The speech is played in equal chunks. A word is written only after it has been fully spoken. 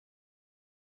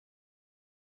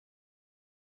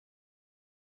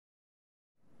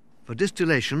For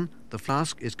distillation, the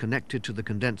flask is connected to the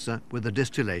condenser with a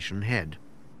distillation head.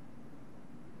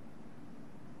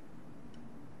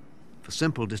 For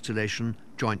simple distillation,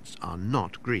 joints are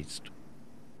not greased.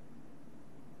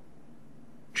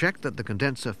 Check that the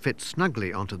condenser fits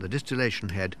snugly onto the distillation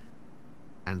head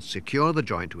and secure the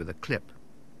joint with a clip.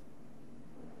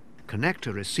 Connect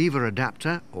a receiver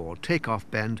adapter or take-off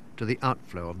bend to the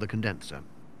outflow of the condenser.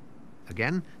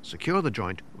 Again, secure the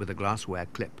joint with a glassware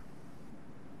clip.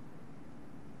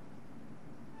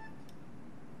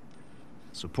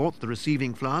 Support the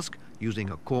receiving flask using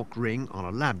a cork ring on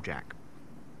a lab jack.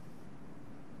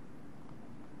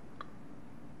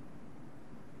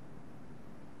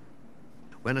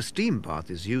 When a steam bath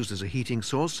is used as a heating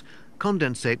source,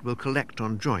 condensate will collect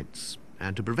on joints,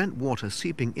 and to prevent water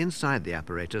seeping inside the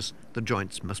apparatus, the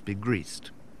joints must be greased.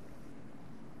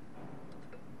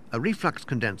 A reflux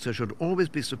condenser should always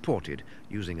be supported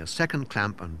using a second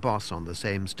clamp and boss on the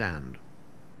same stand.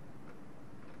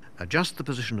 Adjust the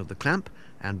position of the clamp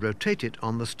and rotate it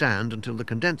on the stand until the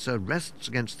condenser rests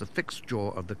against the fixed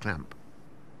jaw of the clamp.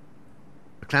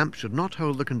 The clamp should not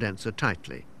hold the condenser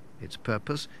tightly. Its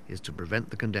purpose is to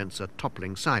prevent the condenser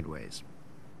toppling sideways.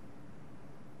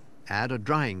 Add a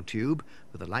drying tube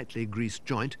with a lightly greased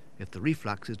joint if the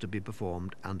reflux is to be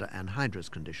performed under anhydrous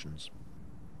conditions.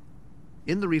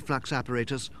 In the reflux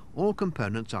apparatus, all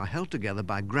components are held together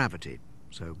by gravity,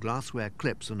 so glassware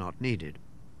clips are not needed.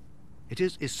 It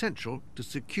is essential to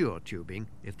secure tubing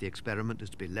if the experiment is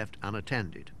to be left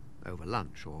unattended, over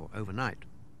lunch or overnight.